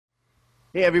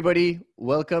Hey, everybody.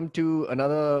 Welcome to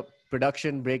another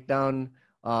production breakdown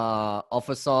of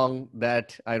a song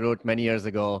that I wrote many years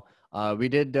ago. We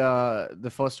did the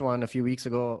first one a few weeks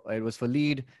ago. It was for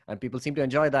lead, and people seem to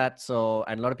enjoy that.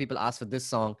 And a lot of people asked for this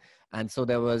song. And so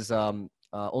there was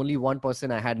only one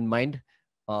person I had in mind,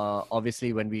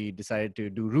 obviously, when we decided to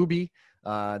do Ruby,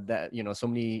 so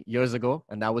many years ago.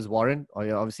 And that was Warren.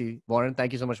 Obviously, Warren,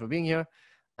 thank you so much for being here.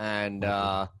 And My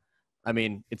pleasure. I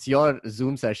mean, it's your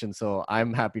Zoom session, so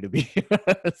I'm happy to be here.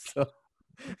 so,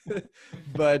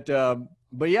 but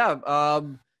yeah,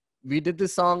 we did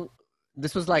this song.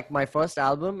 This was like my first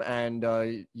album, and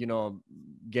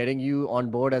getting you on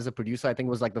board as a producer, I think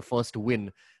was like the first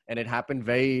win, and it happened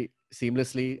very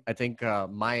seamlessly. I think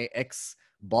my ex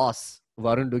boss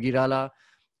Varun Dugirala,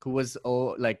 who was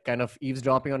like kind of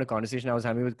eavesdropping on a conversation I was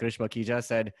having with Krish Makija,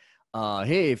 said,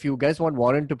 "Hey, if you guys want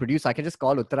Warren to produce, I can just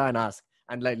call Uttara and ask."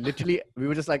 And like literally, we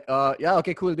were just like, yeah,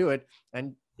 okay, cool, do it.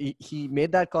 And he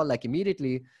made that call like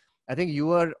immediately. I think you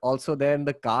were also there in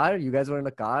the car. You guys were in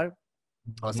the car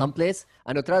or Mhm. someplace.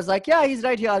 And Uttara's like, yeah, he's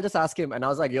right here. I'll just ask him. And I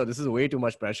was like, yo, this is way too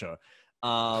much pressure.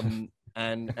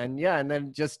 And yeah, and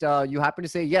then just you happen to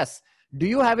say yes. Do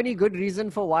you have any good reason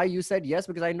for why you said yes?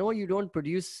 Because I know you don't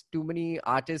produce too many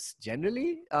artists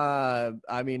generally.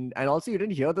 I mean, and also you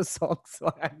didn't hear the song, so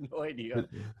I have no idea.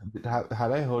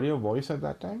 Had I heard your voice at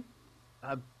that time?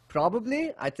 Uh,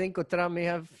 Probably. I think Uttara may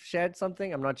have shared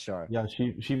something. I'm not sure. Yeah,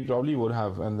 she probably would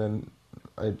have, and then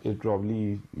it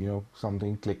probably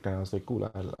something clicked, and I was like, cool,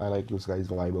 I like this guy's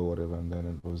vibe or whatever, and then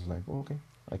it was like, okay,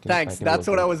 I Thanks. can That's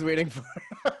work what with I it. was waiting for.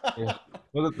 Yeah.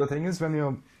 Well, the thing is when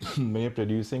you're when you're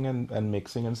producing and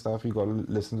mixing and stuff, you gotta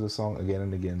listen to the song again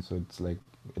and again, so it's like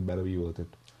it better be worth it.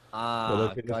 Whether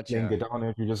if Ah, you're just playing gotcha. guitar on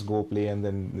it, you just go play, and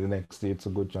then the next day it's a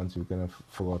good chance you can have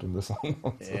forgotten the song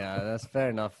also. Yeah, that's fair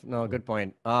enough. No, good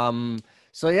point.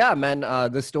 So yeah, man,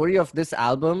 the story of this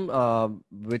album,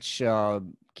 which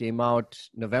came out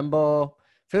November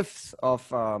 5th of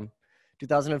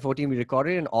 2014, we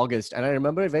recorded in August, and I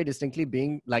remember it very distinctly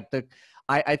being like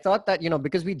I thought that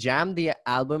because we jammed the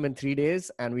album in 3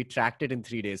 days and we tracked it in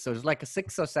 3 days, so it was like a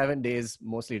 6 or 7 days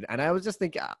mostly. And I was just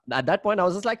thinking at that point, I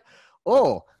was just like,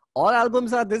 oh, all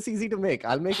albums are this easy to make.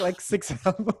 I'll make like six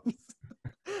albums.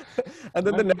 And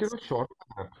then I the think it next was shorter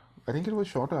than that. I think it was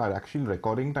shorter. Our actual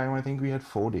recording time, I think we had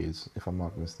 4 days, if I'm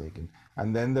not mistaken.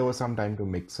 And then there was some time to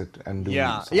mix it and do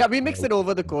Yeah, some yeah, we mixed small it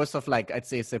over the things. course of like I'd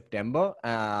say September,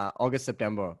 August,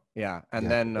 September. Yeah, and Yeah.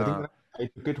 then I think I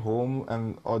took it home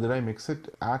and or did I mix it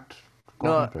at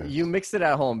Cotton no, Press? you mixed it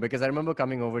at home because I remember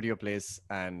coming over to your place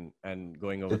and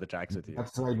going over It the tracks with you.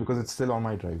 that's right because it's still on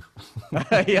my drive.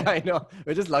 Yeah, I know.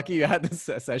 We're just lucky you had this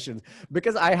session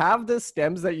because I have the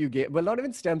stems that you gave. Well, not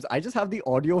even stems. I just have the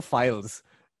audio files.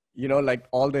 Like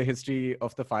all the history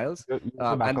of the files, You have the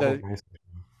and backup of the my session.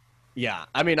 yeah.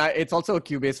 I mean, it's also a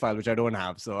Cubase file which I don't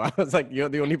have. So I was like, you're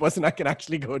the only person I can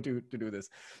actually go to do this.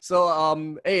 So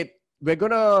hey, we're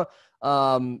gonna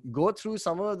go through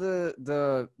some of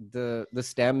the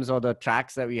stems or the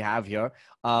tracks that we have here.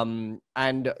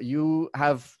 And you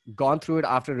have gone through it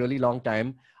after a really long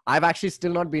time. I've actually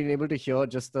still not been able to hear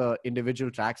just the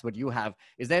individual tracks, but you have.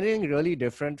 Is there anything really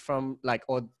different from like,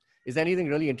 or is there anything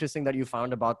really interesting that you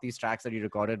found about these tracks that you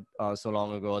recorded so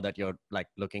long ago that you're like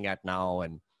looking at now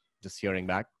and just hearing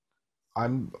back?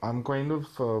 I'm kind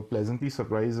of pleasantly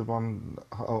surprised upon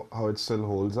how it still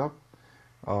holds up.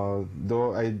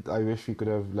 Though I wish we could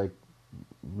have like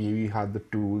maybe had the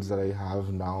tools that I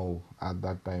have now at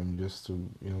that time just to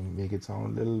make it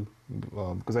sound a little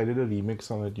because I did a remix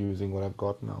on it using what I've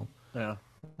got now. Yeah.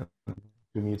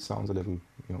 To me, it sounds a little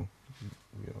you know,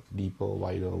 deeper,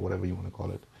 wider, whatever you want to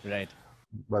call it. Right.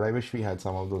 But I wish we had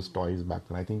some of those toys back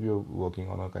then. I think we were working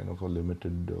on a kind of a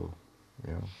limited.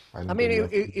 I I didn't mean, really it,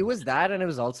 have. it, it was that, and it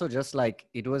was also just like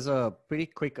it was a pretty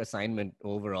quick assignment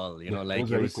overall. Yeah, it was Like it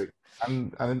very was. quick,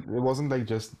 and it wasn't like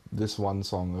just this one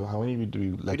song. How many we do?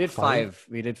 We Like did five? five.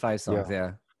 We did five songs. Yeah.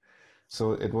 Yeah.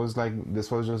 So it was like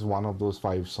this was just one of those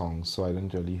five songs. So I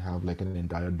didn't really have like an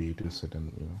entire day to sit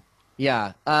and.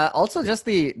 Yeah. Also, just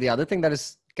the other thing that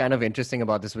is kind of interesting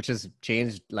about this, which has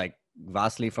changed like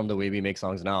vastly from the way we make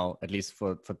songs now, at least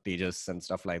for Tejas and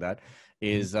stuff like that,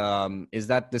 Mhm. is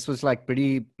that this was like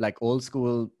pretty like old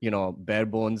school, bare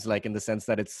bones, like in the sense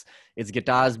that it's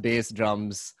guitars, bass,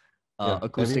 drums, Yeah,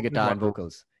 acoustic everyone is guitar, one and room.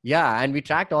 vocals. Yeah, and we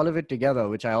tracked all of it together,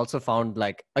 which I also found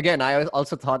like again, I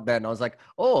also thought then I was like,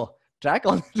 oh, track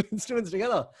all the instruments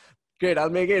together. Great,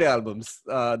 I'll make 8 albums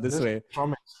this Just way.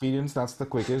 from experience, that's the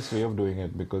quickest way of doing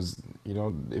it because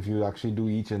if you actually do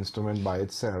each instrument by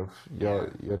itself, Yeah.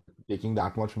 you're taking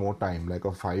that much more time. Like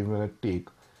a 5 minute take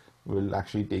will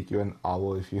actually take you an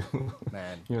hour if you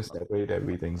Man. separate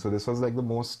everything. So this was like the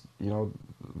most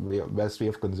best way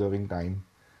of conserving time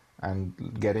and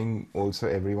getting also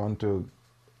everyone to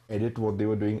edit what they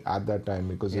were doing at that time,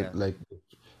 because Yeah. it like if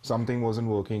something wasn't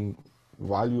working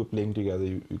while you were playing together,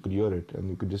 you could hear it and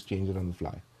you could just change it on the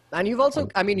fly. And you've also,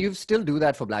 And I mean, you still do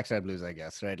that for Black Star Blues, I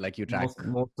guess, right? Like you track.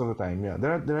 most of the time, yeah,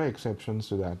 there are exceptions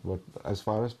to that, but as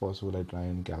far as possible, I try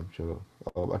and capture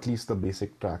at least the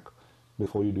basic track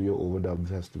before you do your overdubs.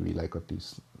 Has to be like at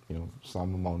least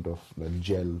some amount of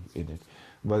gel in it.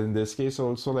 But in this case,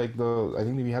 also like I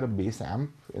think we had a bass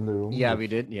amp in the room, Yeah, we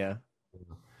which did. Yeah.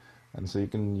 and so you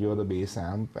can hear the bass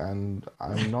amp, and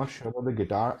I'm not sure about the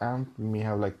guitar amp. We may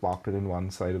have like parked it in one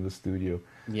side of the studio.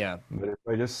 Yeah. But if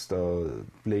I just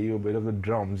play you a bit of the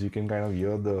drums, you can kind of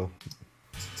hear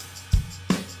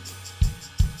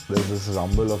there's this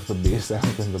rumble of the bass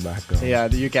amp in the background. Yeah,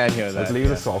 you can hear I'll that. play you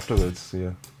Yeah. the softer bits,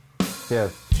 yeah. Yeah,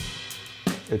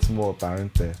 it's more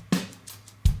apparent there.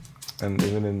 And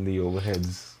even in the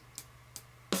overheads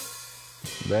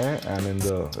there, and in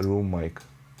the room mic.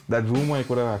 That room mic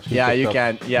would have actually Yeah, picked you up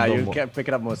can. Yeah, the you can pick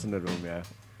it up most in the room. Yeah.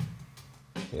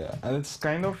 Yeah, and it's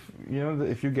kind of,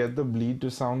 if you get the bleed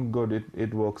to sound good,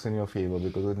 it works in your favor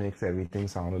because it makes everything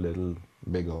sound a little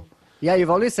bigger. Yeah, you've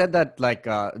always said that, like,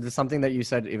 there's something that you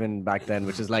said even back then,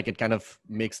 which is like it kind of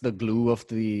makes the glue of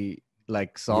the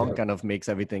like song Yeah, kind of makes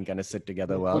everything kind of sit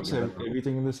together it well. puts Give it.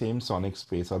 everything in the same sonic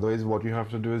space. Otherwise, what you have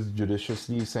to do is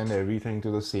judiciously send everything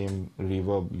to the same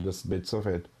reverb, just bits of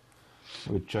it,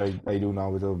 which I do now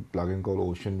with a plugin called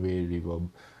Ocean Way Reverb.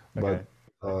 But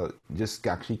Okay. just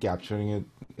actually capturing it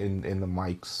in the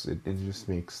mics, it just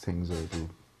makes things a little,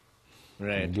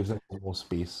 Right. gives them more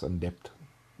space and depth.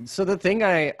 So the thing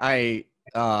I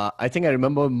think I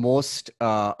remember most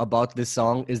about this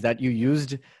song is that you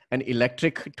used an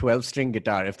electric 12-string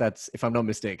guitar, if I'm not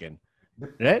mistaken,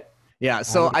 right? Yeah. I have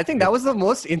So it. I think that was the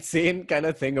most insane kind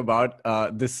of thing about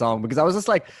this song, because I was just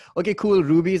like, okay, cool.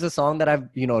 Ruby is a song that I've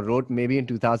wrote maybe in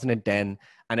 2010,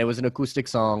 and it was an acoustic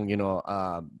song,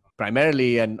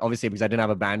 primarily, and obviously because I didn't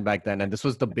have a band back then, and this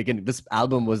was the beginning. This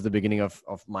album was the beginning of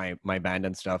my band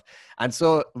and stuff. And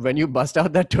so when you bust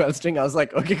out that 12 string, I was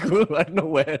like, okay, cool. I don't know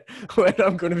where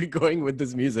I'm going to be going with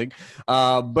this music.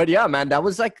 But yeah, man, that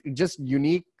was like just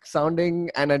unique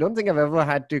sounding. And I don't think I've ever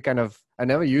had to I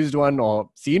never used one or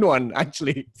seen one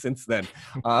actually since then.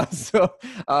 Yeah,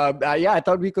 I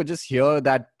thought we could just hear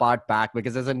that part back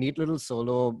because there's a neat little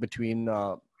solo between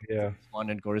Yeah. chorus 1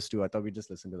 and chorus 2. I thought we'd just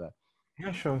listen to that.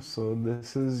 Yeah, sure. So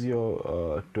this is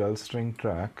your 12-string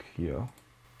track here.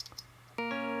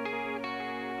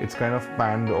 It's kind of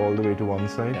panned all the way to one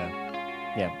side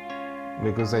Yeah. Yeah.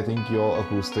 because I think your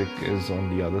acoustic is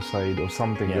on the other side or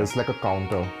something. Yeah. There's like a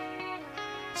counter.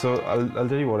 So I'll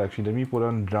tell you what, actually, let me put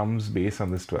on drums bass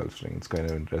on this 12 string. It's kind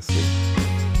of interesting.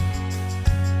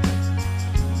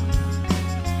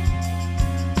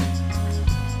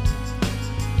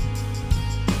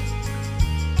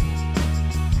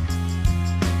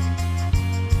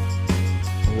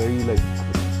 Very like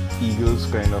Eagles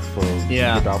kind of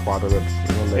Yeah. guitar part of it.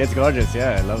 It's gorgeous.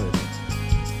 Yeah, I love it.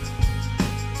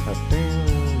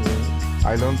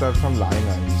 I learned that from Lying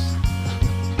Eyes.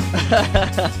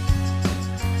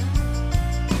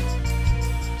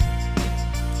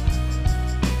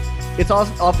 It's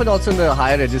often also in the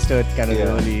higher register kind of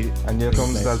Yeah. really. And here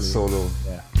comes that nicely. solo.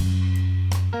 Yeah.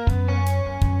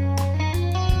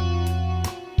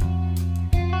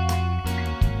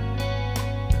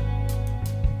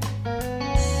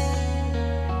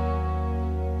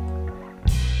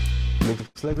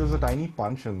 Looks like there's a tiny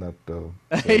punch in that solo.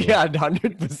 Yeah,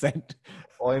 100%.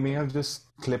 Or I may have just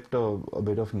clipped a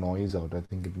bit of noise out. I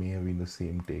think it may have been the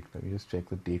same take. Let me just check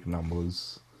the take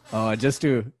numbers. Just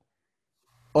to.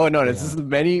 Oh no, this Yeah. is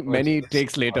many No, it's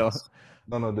takes later.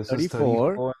 No, this is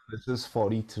 34. 34 and this is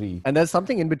 43. And there's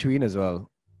something in between as well.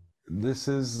 This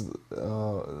is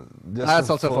just That's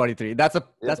a also fir- 43. That's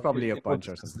probably a no, punch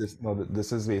or something.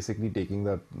 this is basically taking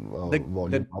that The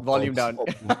volume up volume down.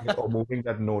 or moving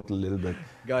that note a little bit.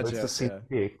 But it's Gotcha. the same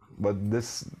Yeah. take, but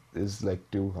this is like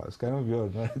too hard. It's kind of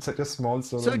weird, man. It's such a small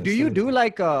solo. So and do it's you still- do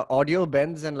like audio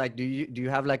bends, and like do you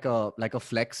have like a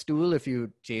flex tool if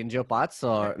you change your parts,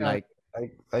 or Yeah, like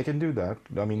I can do that.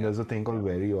 I mean, there's a thing called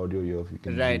Very Audio here. If you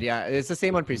can right? do Yeah, it's the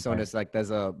same on different kinds. PreSonus. Like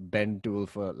there's a bend tool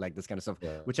for like this kind of stuff,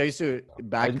 Yeah. which I used to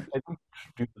back. I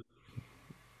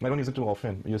don't use it too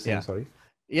often. You're saying Yeah. sorry?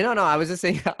 No, I was just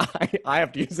saying I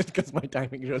have to use it because my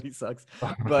timing really sucks.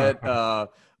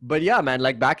 But yeah, man,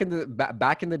 like back in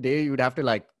the day, you would have to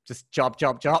like just chop,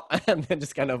 and then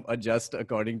just kind of adjust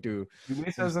according to Cubase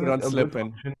just has put on a good slip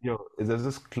and function here. There's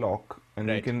this clock, and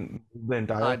you right. can move the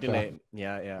entire track. Delay.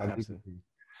 Yeah, absolutely. Absolutely.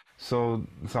 So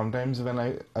sometimes when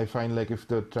I find like if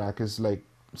the track is like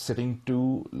sitting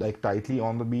too like tightly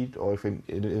on the beat, or if it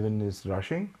even is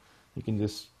rushing, you can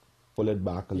just pull it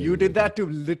back a You little did bit. that to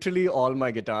literally all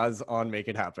my guitars on Make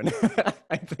It Happen.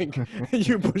 I think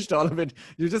you pushed all of it.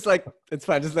 You just like, it's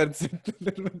fine, just let it sit a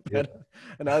little bit Yeah. better.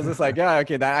 And I was just like, yeah,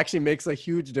 okay, that actually makes a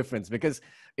huge difference, because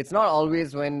it's not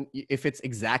always if it's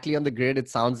exactly on the grid, it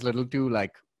sounds a little too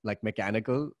like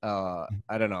mechanical.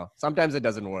 I don't know. Sometimes it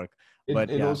doesn't work, It but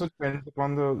it yeah, also depends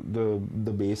upon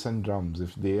the bass and drums.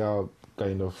 If they are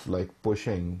kind of like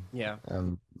pushing, yeah,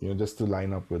 and just to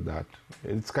line up with that.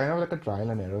 It's kind of like a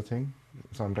trial and error thing.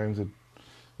 Sometimes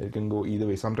it can go either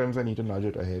way. Sometimes I need to nudge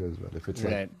it ahead as well. If it's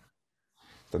like right.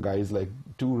 the guy is like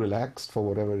too relaxed for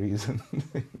whatever reason,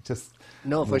 just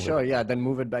No, for move it. sure. Yeah, then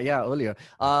move it back. Yeah, earlier.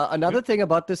 Another thing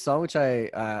about this song, which I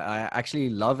actually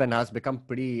love and has become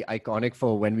pretty iconic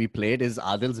for when we played, is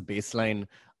Adil's bass line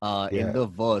in Yeah, the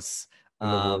verse. in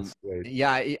the verse, right?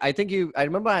 Yeah, I think I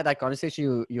remember I had that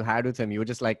conversation you had with him. You were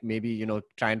just like, maybe,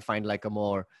 try and find like a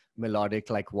more melodic,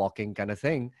 like walking kind of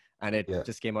thing. And it Yeah.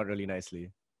 just came out really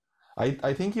nicely.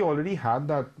 I think he already had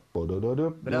that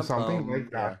But something like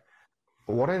yeah. that.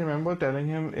 What I remember telling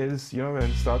him is, when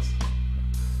it starts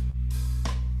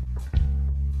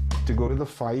to go to the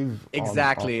five on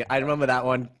Exactly. I remember that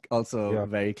one also yeah,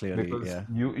 very clearly. because Yeah.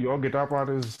 your guitar part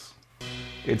is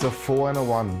it's a 4 and a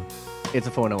 1, It's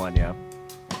a 4-1, yeah.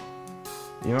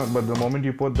 but the moment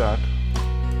you put that,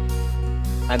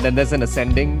 And then there's an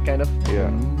ascending kind of. yeah,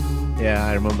 Yeah,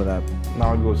 I remember that.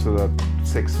 now it goes to the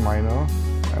 6 minor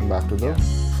and back to the Yeah.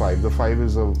 5. The 5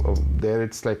 is there.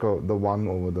 It's like the 1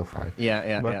 over the 5. Yeah,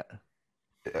 yeah, But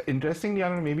yeah. interestingly, I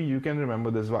don't know, maybe you can remember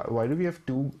this. Why do we have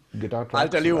two guitar I'll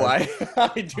tell tracks? you why.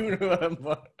 I do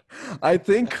remember. I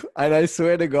think, and I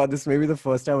swear to God, this may be the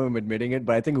first time I'm admitting it,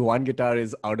 but I think one guitar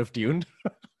is out of tune.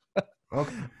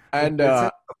 Okay. And It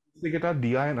says acoustic guitar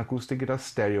DI and acoustic guitar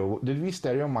stereo. Did we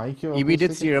stereo mic your we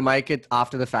did acoustic guitar? stereo mic it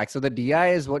after the fact. So the DI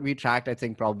is what we tracked, I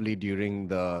think, probably during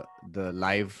the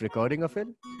live recording of it.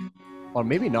 Or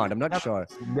maybe not. I'm not Yeah, sure.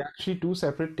 they're actually two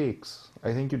separate takes.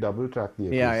 I think you double track the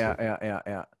Yeah, yeah, acoustic. yeah, yeah,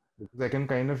 yeah. Because I can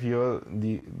kind of hear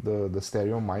the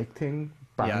stereo mic thing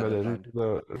Yeah, panned a the little band.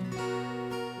 to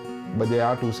but they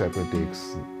are two separate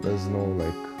takes. There's no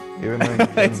like even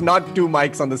It's when not two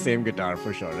mics on the same guitar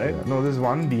for sure, right? yeah. No, there's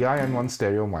one DI and one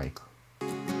stereo mic.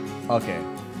 Okay.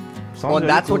 Sounds Oh, very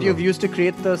that's cool what you've though. used to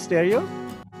create the stereo?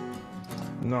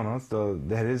 No,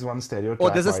 there is one stereo Oh,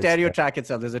 track there's a by stereo itself, track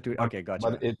itself. There's a two. but Okay,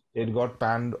 gotcha. but it got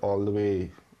panned all the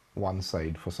way one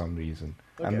side for some reason,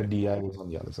 and the Okay. DI was on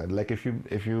the other side. Like if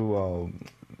you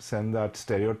send that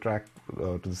stereo track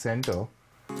to the center,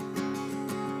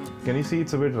 can you see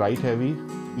it's a bit right heavy?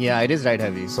 Yeah, it is right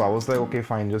heavy. So I was like, okay,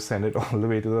 fine, just send it all the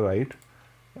way to the right,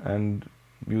 and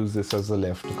use this as the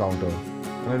left counter,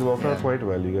 and it worked out Yeah. quite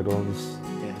well. You get all this.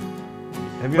 Yeah.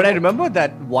 Have you But I ever? remember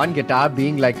that one guitar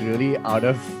being like really out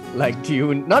of like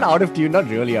tune. Not out of tune, not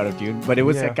really out of tune, but it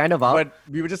was Yeah, kind of out. But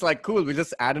we were just like, cool, we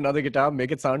just add another guitar,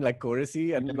 make it sound like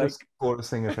chorusy and yeah, like, just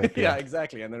chorusing effect. yeah, Yeah.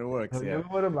 exactly. And then it works. Have you Yeah. ever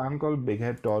heard a band called Big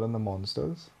Head Todd and the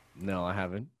Monsters? No, I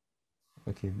haven't.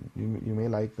 Okay, you may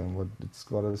like them, but it's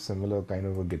got a similar kind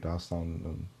of a guitar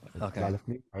sound. I'll Okay. have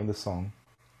to find the song.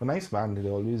 A nice band. They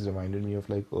always reminded me of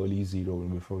like early Zero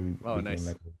before we Oh, became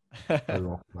nice. like a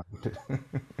rock band.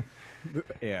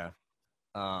 Yeah.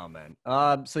 Oh man.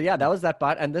 So yeah, that was that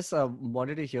part. And this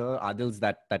wanted to hear Adil's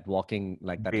that walking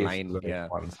like that Bass, line. right? Yeah.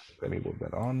 Once. Let me put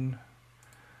that on.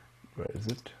 Where is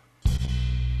it?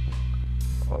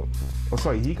 Oh,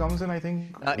 sorry. He comes in, I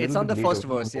think, a It's little on bit the later first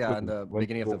verse, yeah, in the when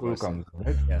beginning of the vocal verse. comes,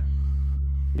 right? Yeah.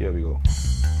 Here we go.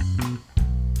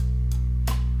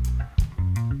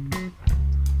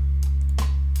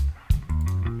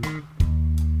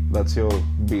 That's your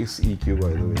bass EQ, by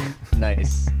the way.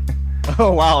 Nice.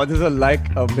 Oh wow, there's a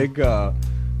big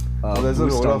There's a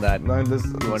boost roll on of that. no, there's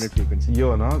 200 frequency.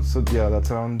 yeah, no? So yeah,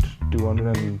 that's around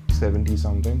 270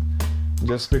 something.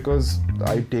 Just because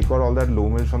I take out all that low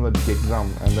mid from the kick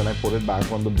drum and then I put it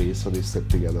back on the bass so they sit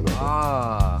together better.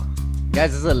 Ah,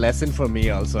 guys, this is a lesson for me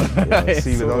also. Yeah, I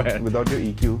see, swear. without your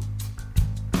EQ,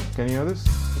 can you hear this?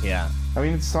 Yeah. I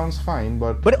mean, it sounds fine,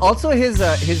 but But also his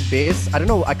bass, I don't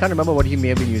know, I can't remember what he may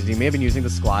have been using. He may have been using the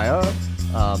Squire,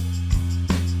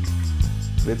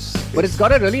 but it's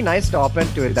got a really nice top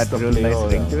end to it. it's That the real nice player,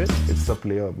 ring to it. It's the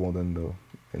player more than the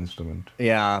instrument.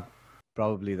 Yeah,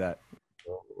 probably that.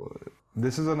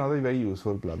 This is another very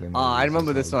useful plugin. I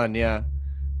remember this one. Yeah,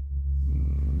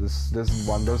 This does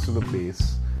wonders to the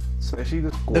bass, especially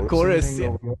this the chorusing chorus. thing Yeah.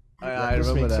 over here. I That just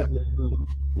remember makes that. it a little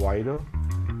wider.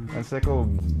 It's like a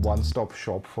one-stop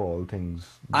shop for all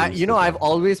things bass You know, I've guitar.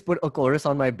 always put a chorus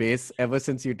on my bass ever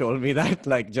since you told me that,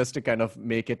 like just to kind of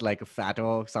make it like a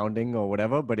fatter sounding or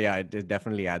whatever. But yeah, it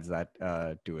definitely adds that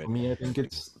to For it. me, I think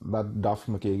it's that Duff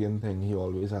McKagan thing. He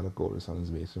always had a chorus on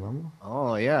his bass, remember?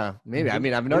 Oh yeah, maybe. I His,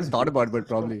 mean, I've not his thought bass about it, is but such a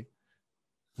probably.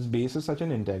 his bass is such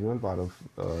an integral part of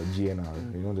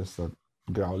GNR. Mm, Just the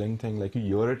growling thing. Like you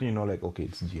hear it, like okay,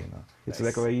 it's GNR. It's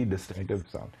like a nice. very distinctive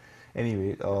sound.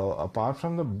 Anyway, apart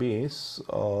from the bass,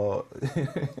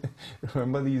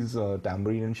 remember these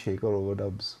tambourine and shaker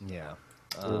overdubs? Yeah.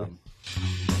 So,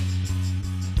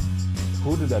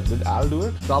 who did that? Did Al do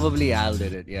it? Probably Al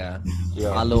did it. Yeah.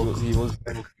 Yeah,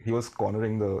 Alok. he was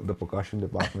cornering the percussion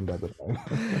department at the time.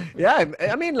 Yeah,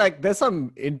 I mean, like, there's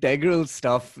some integral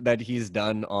stuff that he's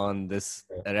done on this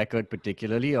record,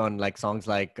 particularly on like songs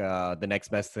like "The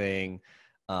Next Best Thing."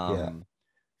 Yeah. Um,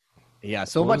 yeah,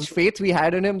 so What was much faith we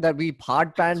had in him that we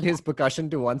hard panned his percussion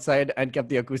to one side and kept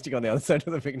the acoustic on the other side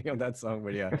at the beginning of that song.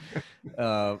 But yeah,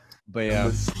 but and yeah,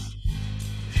 this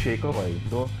shaker vibe,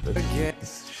 though?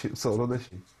 Solo the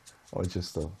shake. Or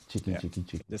just a cheeky, yeah, cheeky,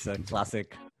 cheeky, just a cheeky, cheeky.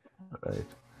 classic. Right.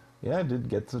 Yeah, it did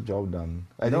get the job done.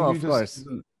 I No, think we of just course.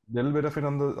 a little bit of it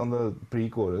on the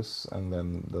pre-chorus and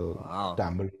then the Wow.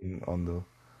 tambourine on the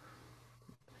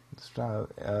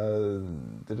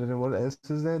what else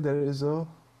is there?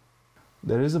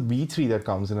 There is a B3 that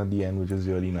comes in at the end, which is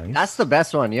really nice. That's the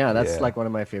best one. Yeah, that's Yeah. like one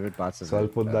of my favorite parts of So it. I'll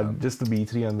put that just the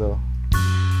B3 and the.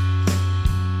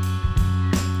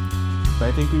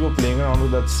 I think we were playing around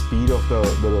with that speed of the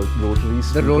rotary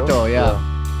speaker. The rotor, yeah.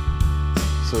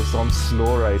 So it's on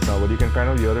slow right now, but you can kind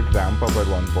of hear it ramp up at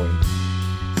one point.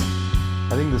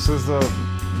 I think this is the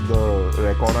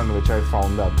record on which I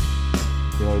found that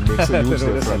it makes a huge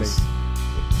rotor difference.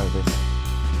 I think.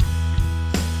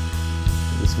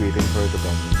 Just waiting for it to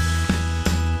come.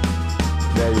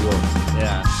 There you go.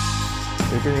 Yeah.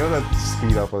 You can hear that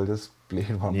speed up. I'll just play it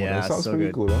one more time. Yeah, It sounds so pretty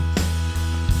good. cool, huh?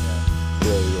 Yeah.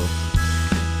 There you go.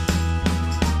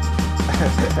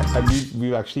 And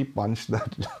we actually punched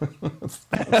that.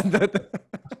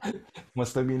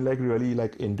 Must have been like really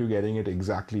like into getting it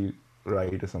exactly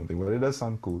right or something, but it does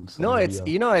sound cool. So No, maybe, it's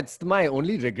it's my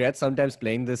only regret sometimes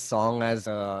playing this song as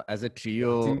a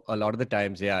trio see, a lot of the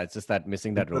times. Yeah, it's just that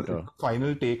missing that the rotor.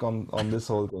 final take on this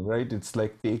whole thing, right? It's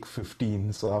like take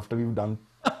 15. So after we've done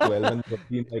 12 and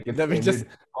 13, like it's That we just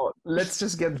ended. Oh, let's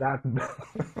just get that.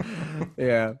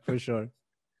 yeah, for sure.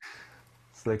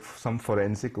 It's like some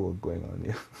forensic work going on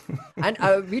here. And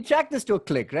we tracked this to a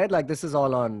click, right? Like this is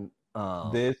all on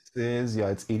This is,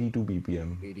 it's 82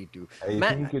 BPM. 82. I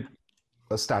Man, think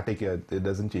a static, it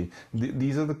doesn't change.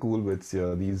 These are the cool bits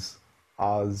here. These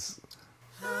R's.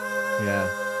 yeah.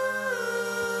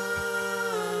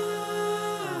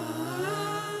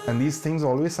 And these things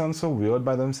always sound so weird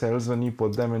by themselves when you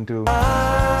put them into.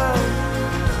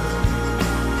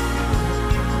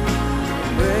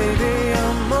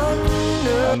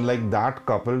 And like that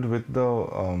coupled with the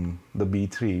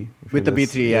B3. With the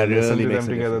B3, yeah, listen really to makes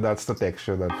them a together. difference. That's the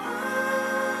texture that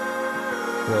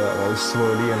they're all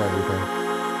swirly and everything.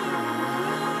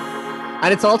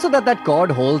 And it's also that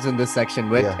chord holds in this section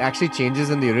where Yeah. it actually changes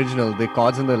in the original. The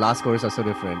chords in the last chorus are so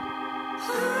different.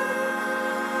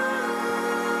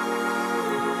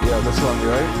 Yeah, this one,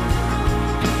 right?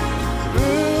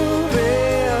 Ruby,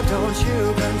 don't you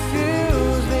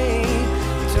confuse me,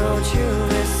 don't you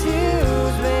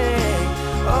misuse me,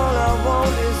 all I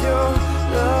want is your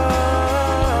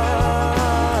love.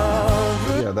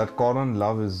 Yeah, that chord on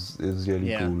love is really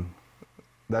Yeah. cool.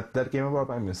 That came about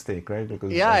by mistake, right?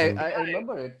 Because Yeah, I think I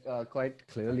remember it quite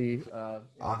clearly.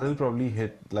 Adil probably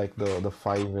hit like the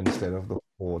 5 instead of the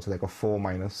 4. It's like a 4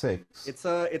 minus 6. It's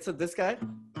a this guy.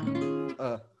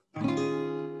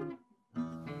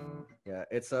 Yeah,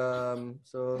 it's so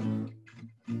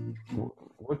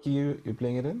What key you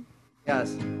playing it in?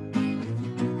 yes.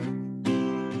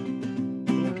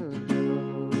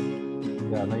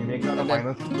 Yeah, now you make that a And then-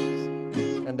 minus.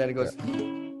 And then it goes.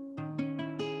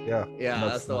 Yeah, Yeah,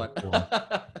 that's the one. the one.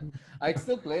 I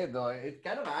still play it though. It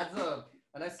kind of adds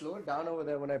and I slow it down over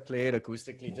there when I play it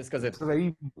acoustically, just because It's a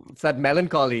very it's that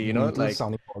melancholy, Beatles like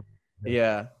sounding chord.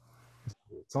 yeah.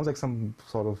 It sounds like some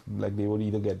sort of like they would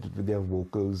either get it with their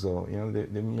vocals or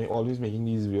they're always making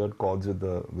these weird chords with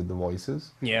the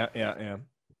voices. Yeah, yeah, yeah.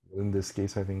 In this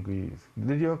case, I think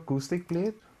did your acoustic play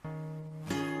it?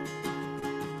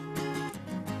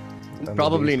 And the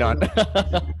Probably bass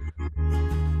not.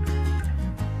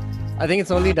 I think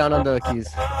it's only down on the keys.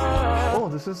 Oh,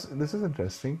 this is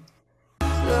interesting.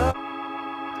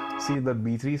 See, that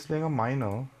B3 is playing a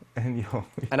minor, and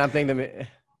And I'm playing the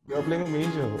you're playing a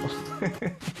major.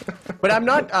 but I'm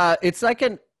not it's like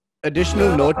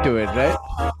additional note to it, right?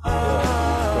 Yeah,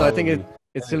 So I think probably. it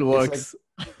And still it's like works.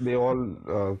 they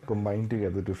all combine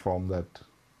together to form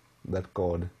that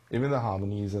chord. Even the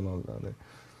harmonies and all that.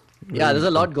 Yeah, Very there's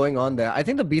a lot interesting. going on there. I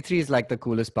think the B3 is like the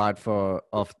coolest part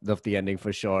of the ending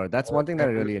for sure. That's one thing that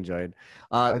I And really enjoyed.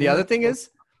 I The think other that's thing the is,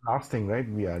 last thing, right?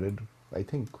 We added, I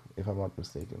think, if I'm not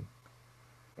mistaken,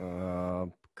 uh,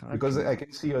 can't because I remember.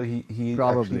 can see he actually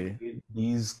Probably. played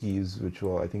these keys, which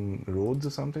were I think Rhodes or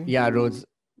something. Yeah, Rhodes.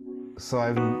 So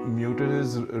I've muted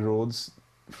his Rhodes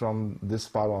from this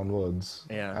part onwards,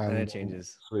 Yeah, and and it then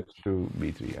changes. switched to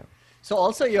B3. Yeah. So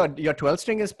also your 12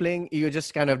 string is playing. You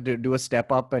just kind of do a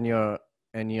step up, and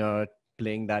you're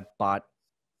playing that part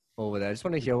over there. I just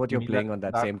want to hear what You you're mean that playing on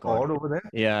that that same chord. chord over there?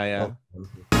 Yeah, yeah.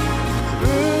 Okay.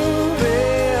 Ruby,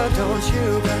 don't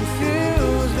you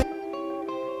confuse me.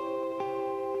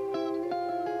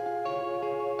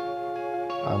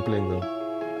 I'm playing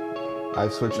the.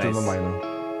 I've switched to the Nice.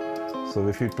 minor. So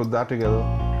if you put that together,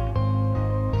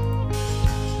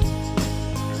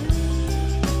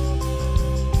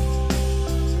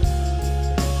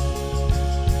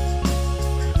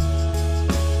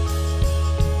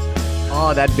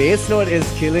 Oh, that bass note is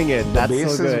killing it. the That's so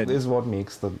bass good. is what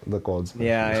makes the chord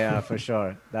Yeah, special. yeah, for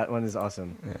sure. That one is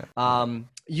awesome. Yeah.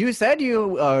 You said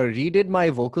you redid my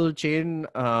vocal chain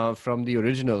from the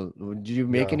original. Did you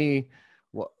make Yeah. any?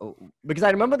 Because I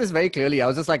remember this very clearly. I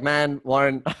was just like, man,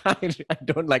 Warren, I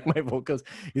don't like my vocals.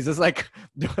 He's just like,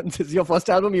 this is your first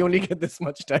album. You only get this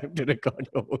much time to record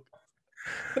your vocals.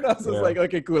 And I was just Yeah. like,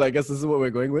 okay, cool. I guess this is what we're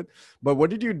going with. But what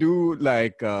did you do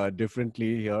like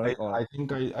differently here? Or I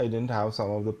think I didn't have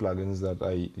some of the plugins that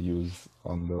I use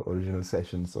on the original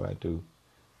session, so I had to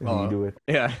redo it.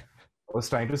 yeah, I was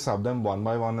trying to sub them one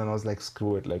by one, and I was like,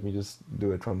 screw it, let me just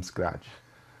do it from scratch.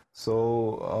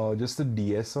 So just the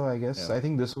DSO, I guess. yeah. I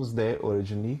think this was there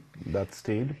originally, that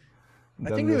stayed. I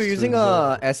Then think we were this using is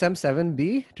a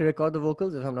SM7B to record the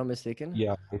vocals, if I'm not mistaken.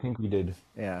 yeah, I think we did,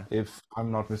 Yeah. if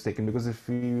I'm not mistaken, because if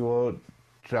we were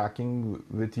tracking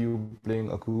with you playing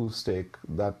acoustic,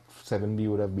 that 7B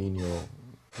would have been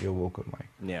your vocal mic.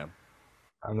 Yeah.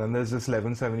 And then there's this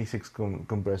 1176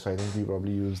 compressor. I think we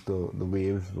probably used the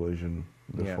Waves version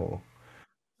Yeah. before.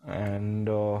 And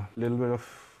a little bit of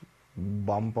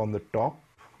bump on the top.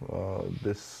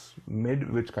 This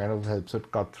mid, which kind of helps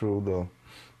it cut through the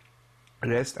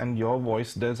rest. And your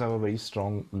voice does have a very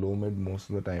strong low mid most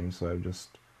of the time. So I've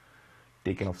just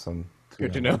taken off some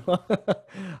Good to 300 know.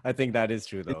 I think that is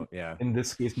true though. Yeah. in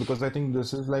this case, because I think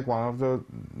this is like one of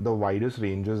the widest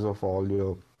ranges of all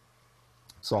your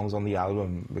songs on the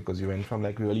album, because you went from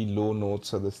like really low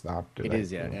notes at the start to It like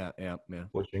is, yeah. Yeah.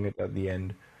 pushing it at the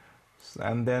end,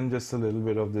 and then just a little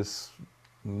bit of this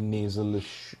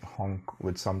nasalish honk,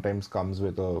 which sometimes comes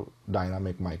with a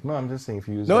dynamic mic. No, I'm just saying if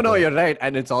you use No, like no, a you're right.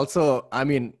 And it's also, I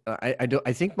mean,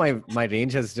 I think my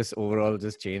range has just overall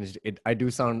just changed. I do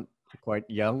sound quite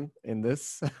young in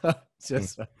this.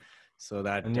 Just so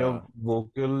that and your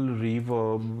vocal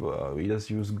reverb, we just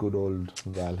use good old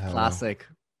Valhalla. classic.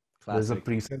 There's a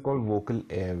Classic. preset called Vocal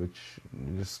Air, which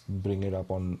you just bring it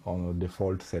up on a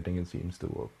default setting. It seems to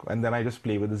work, and then I just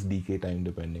play with this decay time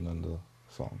depending on the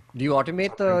song. Do you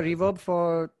automate the reverb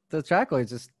for the track, or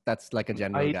is just that's like a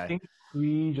general I guy? think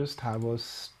we just have a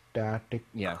static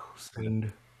Yeah.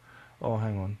 send. Oh,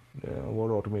 hang on. What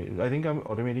automate? I think I'm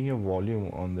automating your volume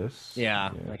on this.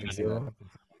 Yeah, I can see that.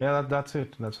 Yeah, that's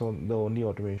it. That's all. The only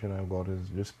automation I've got is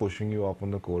just pushing you up on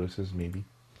the choruses, maybe.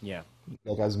 Yeah.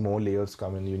 Like as more layers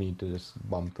come in, you need to just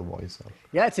bump the voice up.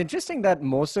 Yeah, it's interesting that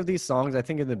most of these songs, I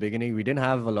think in the beginning, we didn't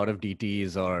have a lot of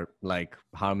DTs or like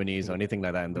harmonies or anything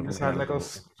like that in the We just had like a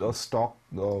stock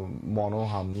mono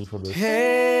harmony for this.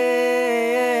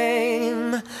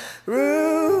 Pain,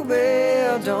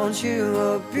 Ruby, don't you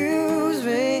abuse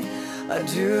me.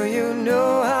 Do you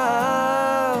know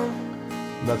how?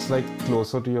 That's like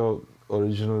closer to your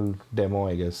original demo,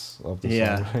 I guess, of the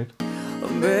song, right?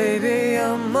 Baby,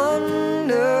 I'm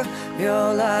under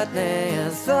your lightning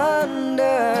and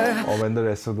thunder. Or when the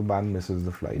rest of the band misses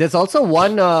the flight. There's also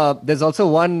one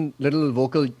little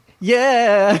vocal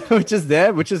which is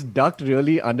there, which is ducked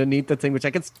really underneath the thing, which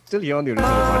I can still hear on the original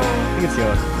recording. I think it's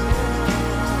here.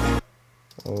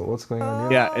 Oh, what's going on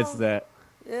here? Yeah, it's there.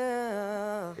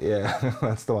 Yeah. Yeah,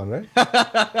 that's the one, right?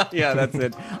 Yeah, that's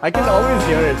it. I can always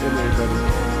hear it in the recording.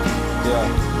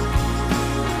 Yeah.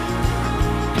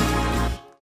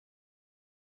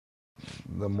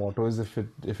 The motto is if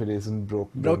it isn't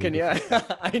Broken, yeah.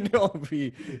 I know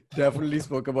we definitely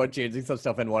spoke about changing some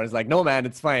stuff, and Warren's like, "No, man,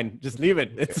 it's fine. Just leave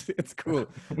it. It's cool."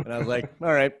 And I was like,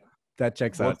 "All right, that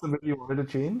checks out." What's the bit you wanted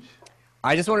to change?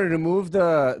 I just want to remove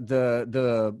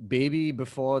the baby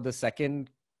before the second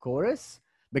chorus,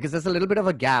 because there's a little bit of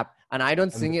a gap, and I don't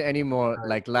And sing it anymore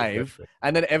like right, live,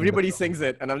 and then in the everybody song. sings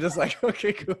it, and I'm just like,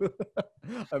 okay, cool.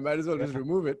 I might as well just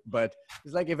remove it. But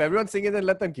it's like, if everyone's singing it, then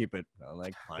let them keep it. I'm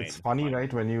like, It's fine, funny, fine.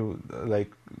 right, when you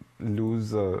like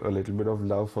lose a little bit of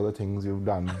love for the things you've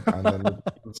done, and then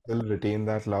you still retain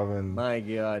that love, and My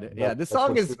God. Yeah, that, this that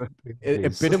song puts you is in a great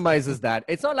place. epitomizes that.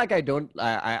 It's not like I don't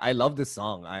I love this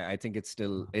song. I think it's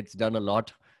done a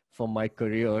lot for my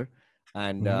career.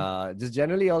 And Mhm. just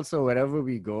generally also wherever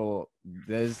we go,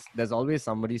 there's always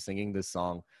somebody singing this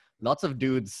song. Lots of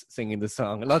dudes singing this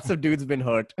song. Lots of dudes been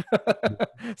hurt.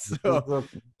 This is So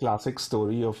the classic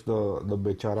story of the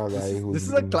bichara guy this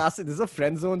is a classic. This is a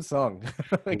friend zone song,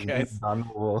 who's been guys. done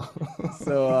over.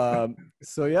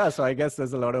 So yeah, so I guess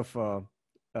there's a lot of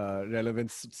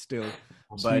relevance still.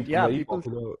 Mostly But yeah, very people.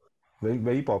 popular,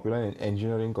 very popular in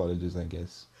engineering colleges, I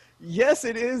guess. Yes,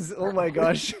 it is. Oh my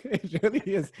gosh, it really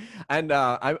is. And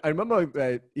I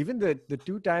remember even the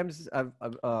two times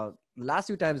last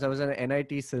two times I was at NIT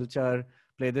Silchar,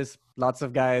 play this, lots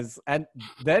of guys, and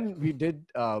then we did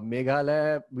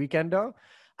Meghalaya Weekender,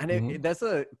 and Hmm. there's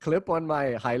a clip on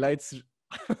my highlights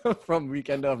from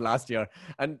Weekender of last year,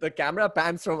 and the camera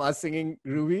pans from us singing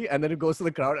Ruby, and then it goes to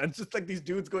the crowd, and it's just like these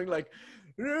dudes going like.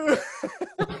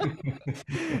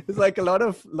 It's like a lot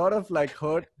of like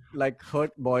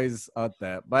hurt boys out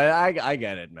there, but I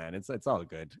get it, man. It's all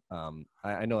good.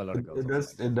 I know a lot of girls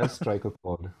also like It does strike a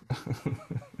chord.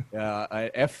 yeah,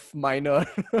 F minor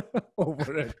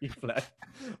over an E flat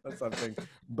or something.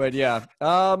 But yeah,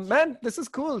 man, this is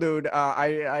cool, dude.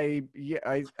 I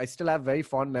still have very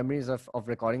fond memories of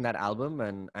recording that album,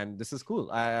 and this is cool.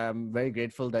 I am very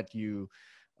grateful that you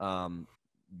um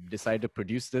decided to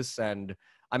produce this. And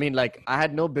I mean, like, I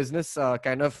had no business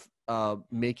kind of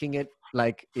making it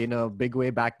like in a big way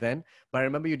back then, but I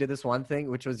remember you did this one thing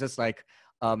which was just like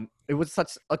it was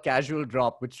such a casual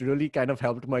drop, which really kind of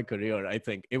helped my career. I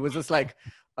think it was just like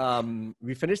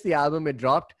we finished the album, it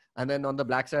dropped, and then on the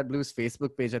Black Side Blues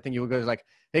Facebook page, I think you were guys like,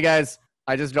 hey guys,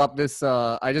 I just dropped this,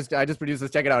 I just produced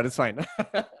this, check it out, it's fine.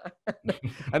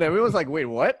 And everyone was like, wait,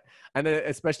 what? And then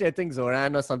especially I think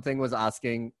Zoran or something was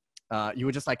asking, you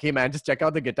were just like, hey man, just check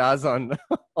out the guitars on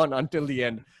on Until the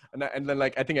End. And then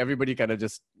like I think everybody kind of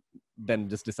just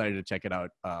decided to check it out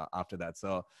after that.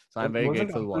 So I'm very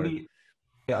Wasn't grateful, until Warren.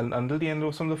 until the end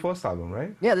was from the first album,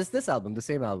 right? Yeah, this album, the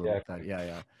same album. Yeah,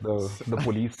 Yeah. the So,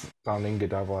 police sounding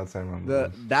guitar parts. I remember the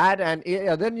those. that and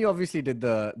yeah, then you obviously did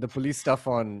the police stuff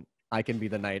on I Can Be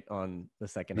the Night on the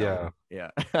second Yeah, album.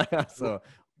 Yeah. So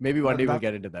maybe one day we'll that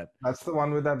get into that. that's the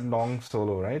one with that long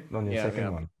solo, right? On your Yeah, second yeah.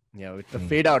 one. Yeah, with the Mm.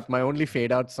 fade out, my only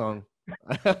fade out song.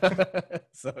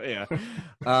 So yeah.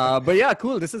 But yeah,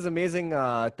 cool. This is amazing.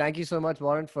 Thank you so much,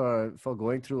 Warren, for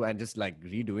going through and just like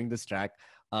redoing this track.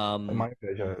 My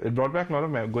pleasure. It brought back a lot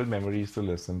of good memories to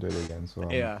listen to it again, so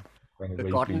I'm Yeah. kind of The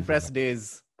very cotton pleased with press that.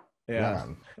 days. Yeah, Yeah.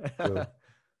 man. So,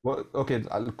 well, okay,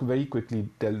 I'll very quickly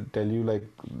tell you like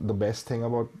the best thing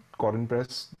about Cotton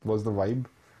Press was the vibe,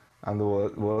 and the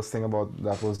worst thing about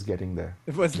that was getting there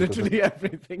It was because the literally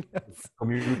everything else.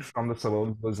 commute from the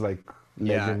suburbs was like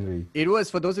Yeah, legendary. it was,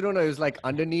 for those who don't know, it was like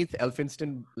underneath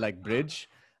Elphinstone like bridge,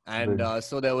 and Bridge.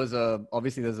 so there was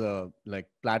obviously there's a like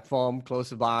platform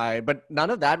close by, but none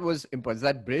of that was important.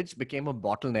 That bridge became a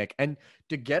bottleneck, and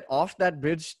to get off that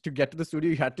bridge to get to the studio,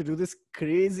 you had to do this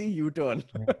crazy U-turn.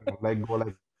 Like go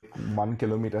like 1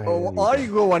 kilometer ahead Oh, and or U-turn.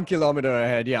 you go 1 kilometer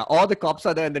ahead, yeah. Or the cops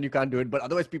are there and then you can't do it. But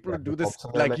otherwise, people Yeah, would the do this cops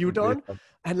are there like like they U-turn,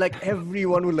 and like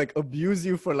everyone would like abuse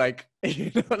you for like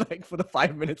like for the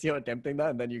 5 minutes you're attempting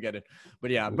that, and then you get it.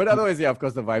 But yeah, but otherwise, yeah, of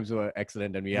course, the vibes were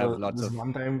excellent, and we have lots This of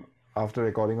one time after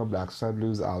recording a Black Star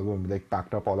Blues album, we like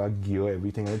packed up all our gear,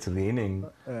 everything, and it's raining.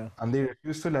 yeah. And they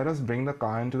refused to let us bring the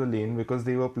car into the lane because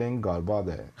they were playing Garba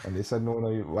there. And they said, no,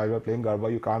 while we're playing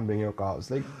Garba, you can't bring your car. It's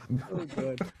like, Oh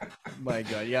god, my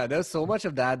god, yeah. There's so much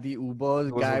of that. The Uber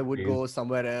it was guy a would craze. go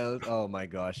somewhere else. Oh my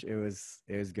gosh, it was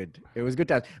good. It was good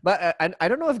time. But and I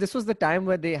don't know if this was the time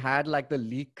where they had like the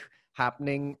leak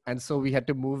happening, and so we had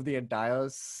to move the entire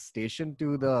station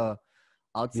to the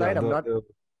Yeah, outside. I'm not.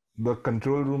 the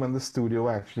control room and the studio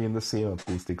were actually in the same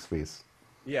acoustic space.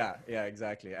 Yeah,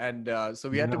 exactly. And so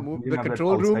we We had didn't to have, we move didn't the have that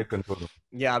control room. outside control room.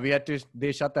 Yeah, we had to.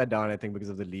 They shut that down, I think, because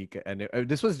of the leak. And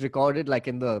this was recorded like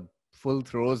in the full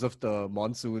throes of the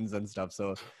monsoons and stuff.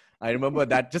 So I remember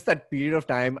that just that period of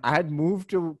time, I had moved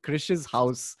to Krish's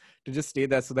house to just stay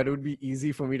there so that it would be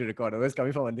ezy for me to record. Otherwise,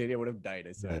 coming from Andheri, I would have died.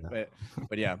 I swear. Yeah.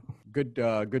 But yeah,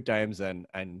 good times and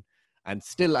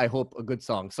still, I hope, a good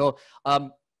song. So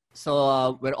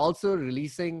we're also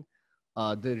releasing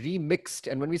the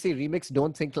remixed, and when we say remixed,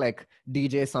 don't think like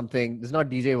DJ something. This is not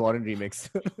DJ Warren remix.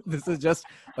 This is just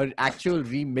an actual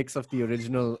remix of the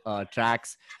original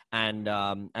tracks, and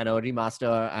a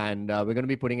remaster. And we're going to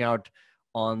be putting out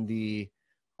on the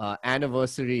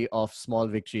anniversary of Small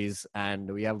Victories,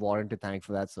 and we have Warren to thank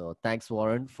for that. So thanks,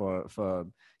 Warren, for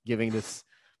giving this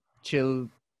chill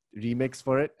remix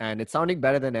for it, and it's sounding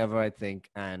better than ever, I think.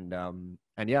 And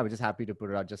yeah, we're just happy to put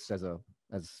it out just as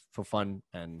for fun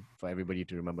and for everybody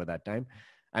to remember that time,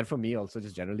 and for me also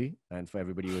just generally, and for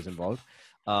everybody who was involved.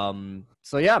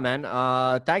 So yeah, man,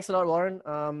 thanks a lot,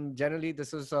 Warren. Generally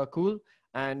this is cool.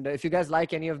 And if you guys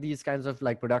like any of these kinds of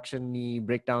like production-y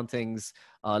breakdown things,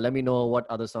 let me know what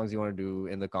other songs you want to do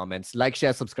in the comments. Like,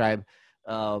 share, subscribe.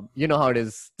 You know how it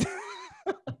is.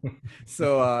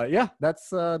 So yeah, that's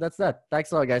that.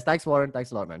 Thanks a lot, guys. Thanks, Warren.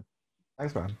 Thanks a lot, man.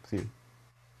 Thanks, man. See you.